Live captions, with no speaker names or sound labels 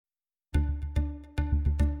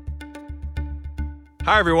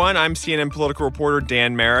Hi, everyone. I'm CNN political reporter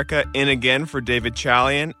Dan Marika, in again for David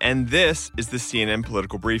Chalian, and this is the CNN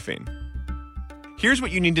Political Briefing. Here's what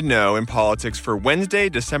you need to know in politics for Wednesday,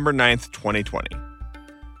 December 9th, 2020.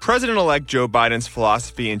 President-elect Joe Biden's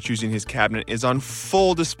philosophy in choosing his cabinet is on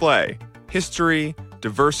full display. History,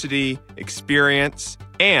 diversity, experience,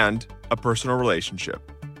 and a personal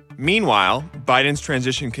relationship. Meanwhile, Biden's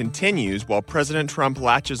transition continues while President Trump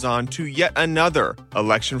latches on to yet another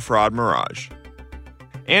election fraud mirage.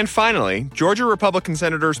 And finally, Georgia Republican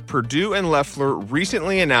Senators Perdue and Loeffler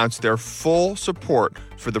recently announced their full support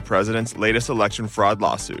for the president's latest election fraud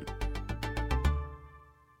lawsuit.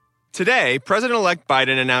 Today, President-elect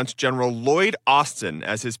Biden announced General Lloyd Austin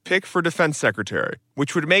as his pick for defense secretary,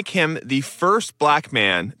 which would make him the first black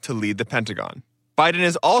man to lead the Pentagon. Biden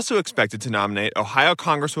is also expected to nominate Ohio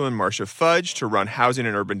Congresswoman Marcia Fudge to run Housing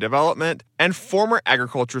and Urban Development and former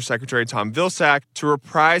Agriculture Secretary Tom Vilsack to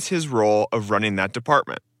reprise his role of running that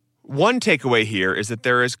department. One takeaway here is that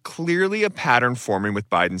there is clearly a pattern forming with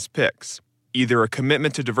Biden's picks. Either a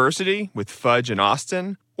commitment to diversity with Fudge and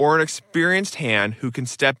Austin, or an experienced hand who can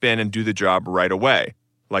step in and do the job right away,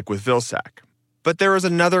 like with Vilsack. But there is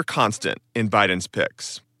another constant in Biden's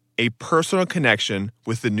picks. A personal connection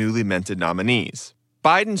with the newly minted nominees.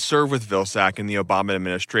 Biden served with Vilsack in the Obama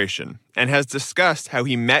administration and has discussed how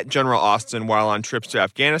he met General Austin while on trips to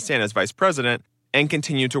Afghanistan as vice president and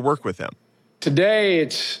continued to work with him. Today,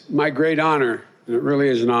 it's my great honor, and it really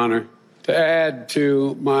is an honor, to add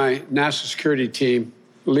to my national security team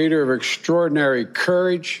a leader of extraordinary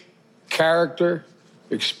courage, character,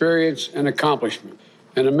 experience, and accomplishment,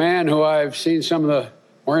 and a man who I've seen some of the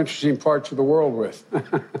more interesting parts of the world with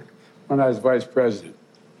when I was vice president.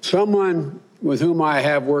 Someone with whom I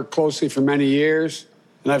have worked closely for many years,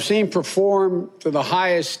 and I've seen perform to the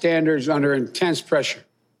highest standards under intense pressure.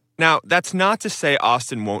 Now, that's not to say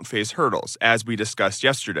Austin won't face hurdles, as we discussed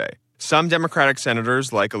yesterday. Some Democratic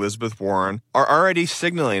senators, like Elizabeth Warren, are already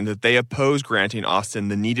signaling that they oppose granting Austin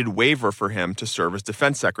the needed waiver for him to serve as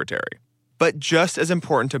defense secretary. But just as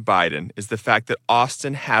important to Biden is the fact that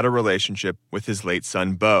Austin had a relationship with his late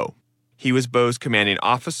son, Beau. He was Beau's commanding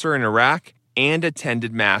officer in Iraq and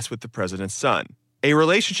attended Mass with the president's son. A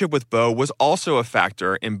relationship with Beau was also a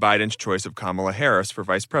factor in Biden's choice of Kamala Harris for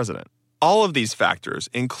vice president. All of these factors,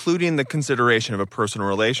 including the consideration of a personal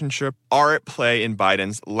relationship, are at play in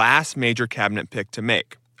Biden's last major cabinet pick to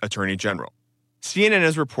make, Attorney General. CNN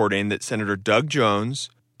is reporting that Senator Doug Jones,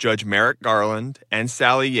 Judge Merrick Garland, and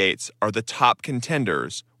Sally Yates are the top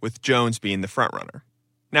contenders, with Jones being the frontrunner.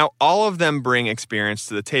 Now, all of them bring experience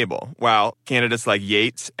to the table, while candidates like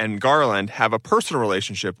Yates and Garland have a personal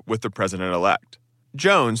relationship with the president-elect.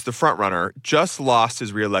 Jones, the frontrunner, just lost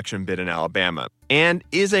his re-election bid in Alabama and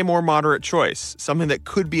is a more moderate choice, something that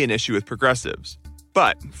could be an issue with progressives.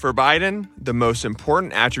 But for Biden, the most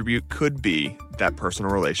important attribute could be that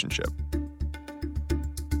personal relationship.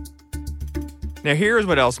 Now, here's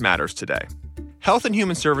what else matters today. Health and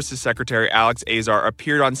Human Services Secretary Alex Azar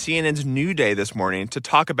appeared on CNN's New Day this morning to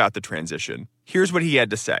talk about the transition. Here's what he had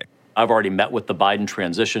to say. I've already met with the Biden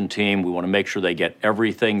transition team. We want to make sure they get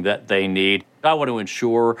everything that they need. I want to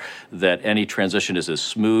ensure that any transition is as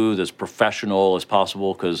smooth, as professional as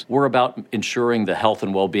possible, because we're about ensuring the health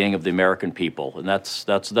and well-being of the American people, and that's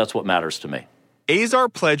what matters to me. Azar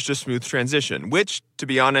pledged a smooth transition, which, to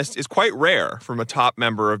be honest, is quite rare from a top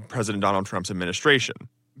member of President Donald Trump's administration.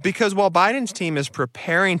 Because while Biden's team is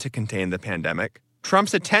preparing to contain the pandemic,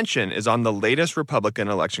 Trump's attention is on the latest Republican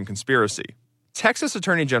election conspiracy. Texas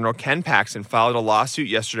Attorney General Ken Paxton filed a lawsuit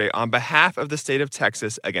yesterday on behalf of the state of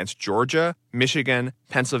Texas against Georgia, Michigan,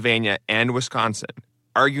 Pennsylvania, and Wisconsin,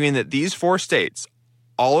 arguing that these four states,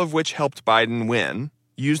 all of which helped Biden win,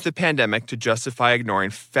 used the pandemic to justify ignoring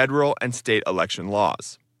federal and state election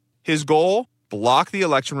laws. His goal? Block the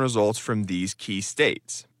election results from these key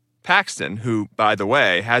states. Paxton, who, by the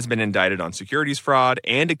way, has been indicted on securities fraud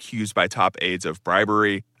and accused by top aides of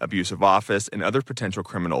bribery, abuse of office, and other potential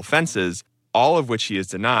criminal offenses, all of which he has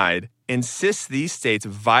denied, insists these states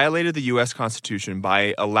violated the U.S. Constitution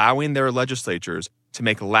by allowing their legislatures to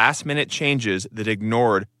make last-minute changes that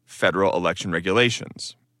ignored federal election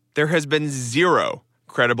regulations. There has been zero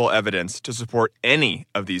credible evidence to support any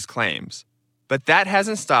of these claims. But that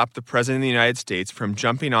hasn't stopped the President of the United States from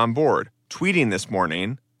jumping on board, tweeting this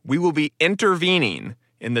morning, "We will be intervening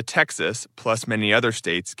in the Texas, plus many other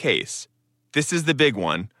states, case. This is the big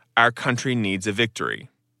one. Our country needs a victory."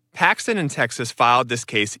 Paxton in Texas filed this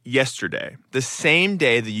case yesterday, the same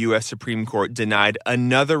day the U.S. Supreme Court denied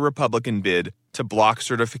another Republican bid to block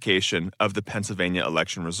certification of the Pennsylvania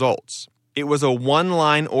election results. It was a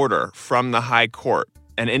one-line order from the High Court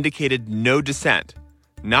and indicated no dissent,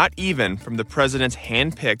 not even from the president's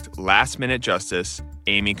hand-picked last-minute justice,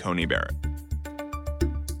 Amy Coney Barrett.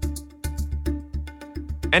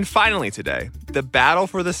 And finally today, the battle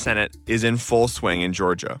for the Senate is in full swing in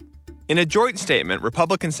Georgia. In a joint statement,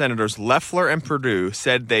 Republican Senators Loeffler and Perdue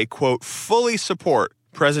said they, quote, fully support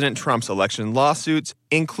President Trump's election lawsuits,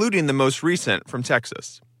 including the most recent from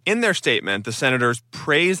Texas. In their statement, the senators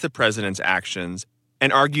praised the president's actions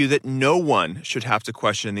and argue that no one should have to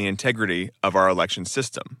question the integrity of our election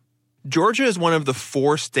system. Georgia is one of the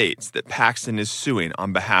 4 states that Paxton is suing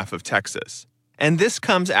on behalf of Texas. And this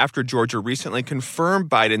comes after Georgia recently confirmed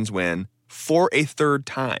Biden's win for a 3rd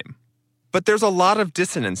time. But there's a lot of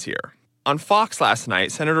dissonance here. On Fox last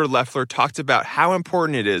night, Senator Loeffler talked about how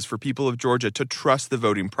important it is for people of Georgia to trust the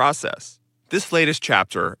voting process. This latest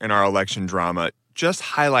chapter in our election drama just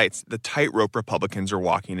highlights the tightrope Republicans are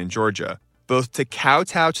walking in Georgia, both to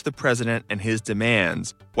kowtow to the president and his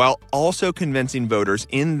demands, while also convincing voters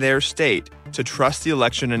in their state to trust the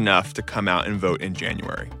election enough to come out and vote in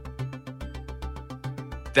January.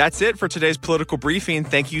 That's it for today's political briefing.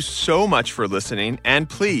 Thank you so much for listening, and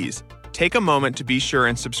please take a moment to be sure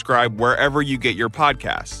and subscribe wherever you get your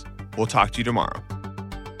podcasts. We'll talk to you tomorrow.